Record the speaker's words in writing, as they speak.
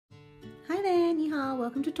Ni hao,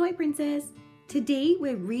 welcome to Toy Princess. Today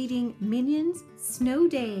we're reading Minion's Snow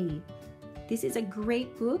Day. This is a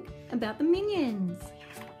great book about the Minions.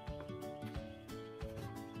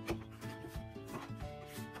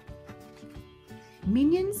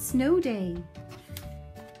 Minion's Snow Day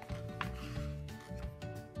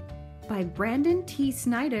by Brandon T.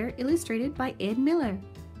 Snyder, illustrated by Ed Miller,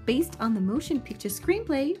 based on the motion picture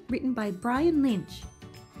screenplay written by Brian Lynch.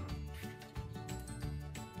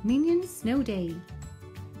 Minion's Snow Day.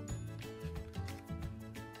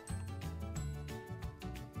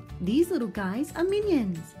 These little guys are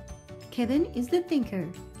minions. Kevin is the thinker.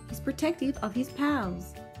 He's protective of his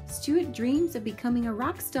pals. Stuart dreams of becoming a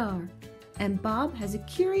rock star. And Bob has a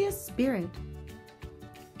curious spirit.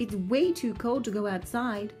 It's way too cold to go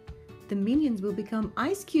outside. The minions will become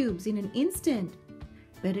ice cubes in an instant.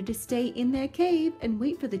 Better to stay in their cave and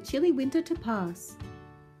wait for the chilly winter to pass.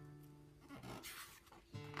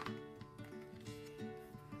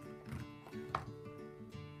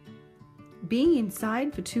 Being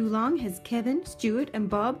inside for too long has Kevin, Stuart, and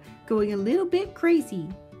Bob going a little bit crazy.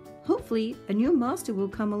 Hopefully, a new master will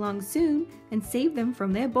come along soon and save them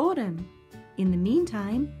from their boredom. In the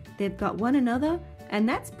meantime, they've got one another, and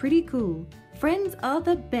that's pretty cool. Friends are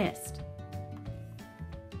the best.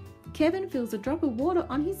 Kevin feels a drop of water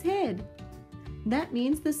on his head. That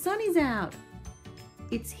means the sun is out.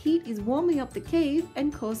 Its heat is warming up the cave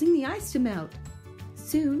and causing the ice to melt.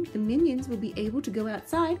 Soon, the minions will be able to go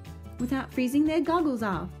outside without freezing their goggles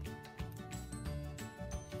off.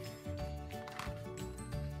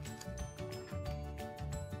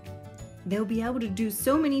 They'll be able to do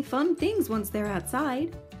so many fun things once they're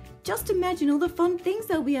outside. Just imagine all the fun things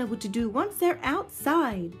they'll be able to do once they're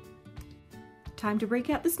outside. Time to break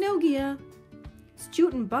out the snow gear.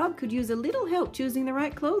 Stuart and Bob could use a little help choosing the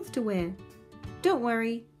right clothes to wear. Don't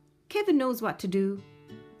worry, Kevin knows what to do.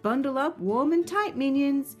 Bundle up warm and tight,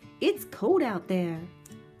 minions. It's cold out there.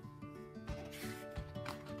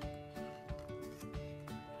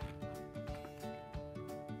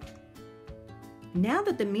 Now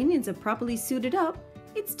that the minions are properly suited up,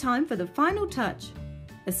 it's time for the final touch.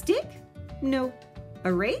 A stick? No.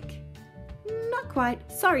 A rake? Not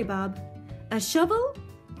quite. Sorry, Bob. A shovel?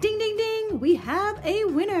 Ding, ding, ding! We have a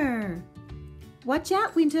winner! Watch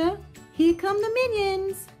out, Winter! Here come the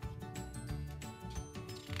minions!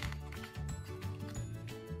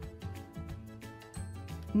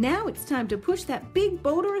 Now it's time to push that big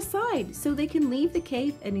boulder aside so they can leave the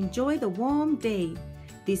cave and enjoy the warm day.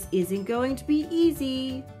 This isn't going to be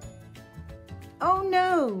easy. Oh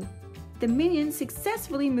no! The minions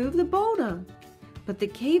successfully moved the boulder, but the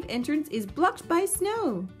cave entrance is blocked by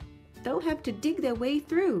snow. They'll have to dig their way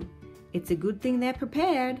through. It's a good thing they're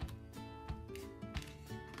prepared.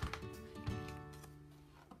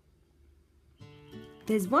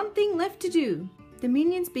 There's one thing left to do. The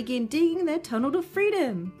minions begin digging their tunnel to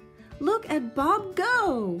freedom. Look at Bob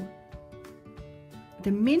go! The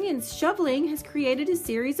minions' shoveling has created a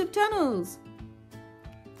series of tunnels.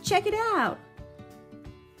 Check it out!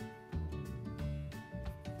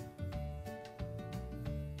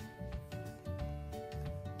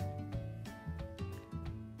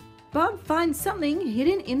 Bob finds something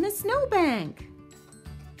hidden in the snowbank.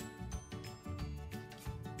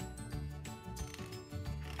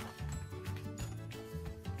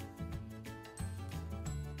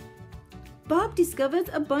 Bob discovers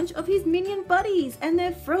a bunch of his minion buddies and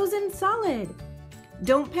they're frozen solid.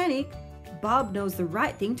 Don't panic, Bob knows the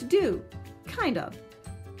right thing to do. Kind of.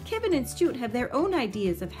 Kevin and Stuart have their own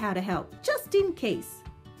ideas of how to help, just in case.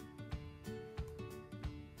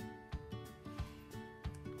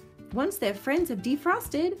 Once their friends have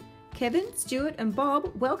defrosted, Kevin, Stuart, and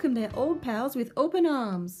Bob welcome their old pals with open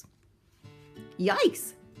arms.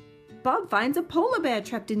 Yikes! Bob finds a polar bear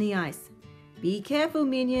trapped in the ice. Be careful,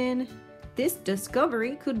 Minion. This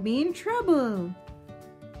discovery could mean trouble.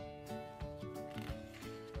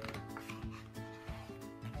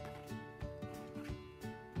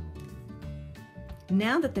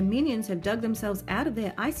 Now that the minions have dug themselves out of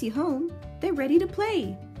their icy home, they're ready to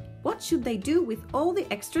play. What should they do with all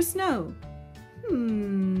the extra snow?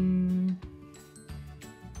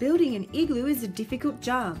 Building an igloo is a difficult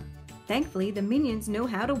job. Thankfully, the minions know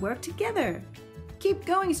how to work together. Keep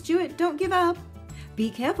going, Stuart, don't give up. Be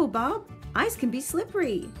careful, Bob. Ice can be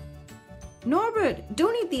slippery. Norbert,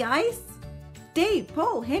 don't eat the ice. Dave,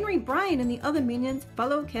 Paul, Henry, Brian, and the other minions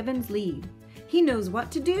follow Kevin's lead. He knows what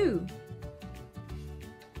to do.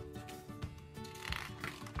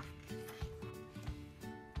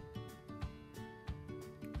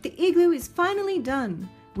 The igloo is finally done.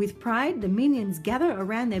 With pride, the minions gather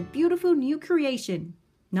around their beautiful new creation.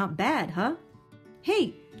 Not bad, huh?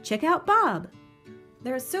 Hey, check out Bob.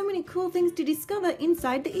 There are so many cool things to discover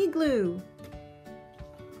inside the igloo.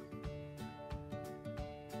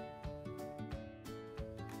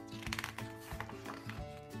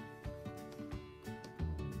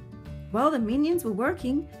 While the minions were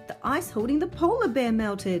working, the ice holding the polar bear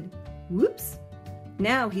melted. Whoops!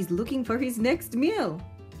 Now he's looking for his next meal,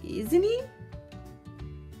 isn't he?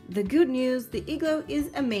 The good news, the igloo is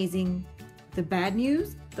amazing. The bad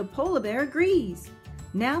news, the polar bear agrees.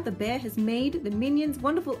 Now the bear has made the minions'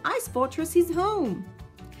 wonderful ice fortress his home.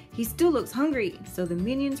 He still looks hungry, so the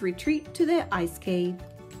minions retreat to their ice cave.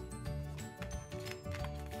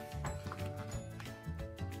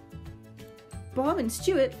 Bob and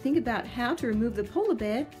Stuart think about how to remove the polar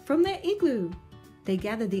bear from their igloo. They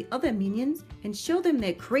gather the other minions and show them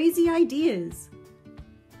their crazy ideas.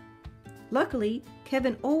 Luckily,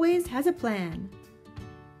 Kevin always has a plan.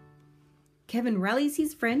 Kevin rallies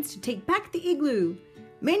his friends to take back the igloo.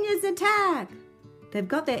 Minions attack! They've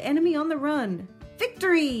got their enemy on the run.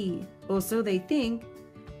 Victory! Or so they think.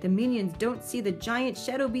 The minions don't see the giant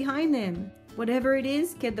shadow behind them. Whatever it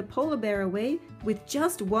is scared the polar bear away with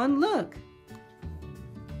just one look.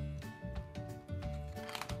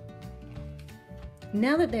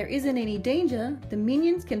 Now that there isn't any danger, the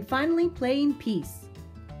minions can finally play in peace.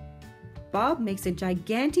 Bob makes a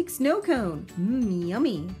gigantic snow cone.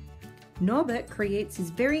 Yummy. Norbert creates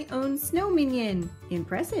his very own snow minion.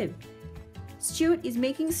 Impressive. Stuart is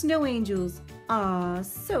making snow angels. Ah,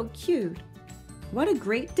 so cute. What a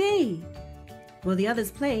great day. While the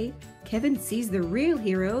others play, Kevin sees the real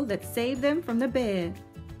hero that saved them from the bear.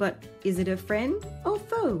 But is it a friend or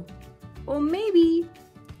foe? Or maybe,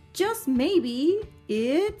 just maybe,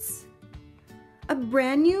 it's a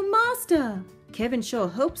brand new master. Kevin sure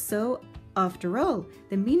hopes so. After all,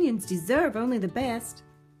 the minions deserve only the best.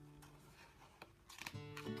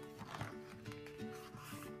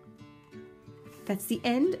 That's the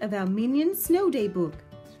end of our Minions Snow Day book.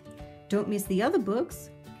 Don't miss the other books,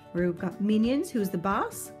 where we've got Minions, Who's the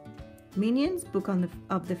Boss? Minions, book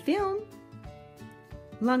of the film.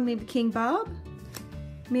 Long Live King Bob.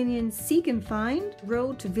 Minions Seek and Find,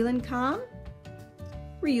 Road to Villain Khan.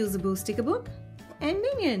 Reusable sticker book. And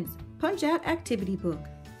Minions, Punch Out Activity book.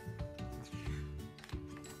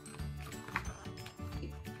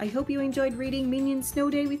 I hope you enjoyed reading Minions Snow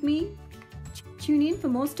Day with me. Tune in for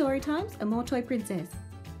more story times and more Toy Princess.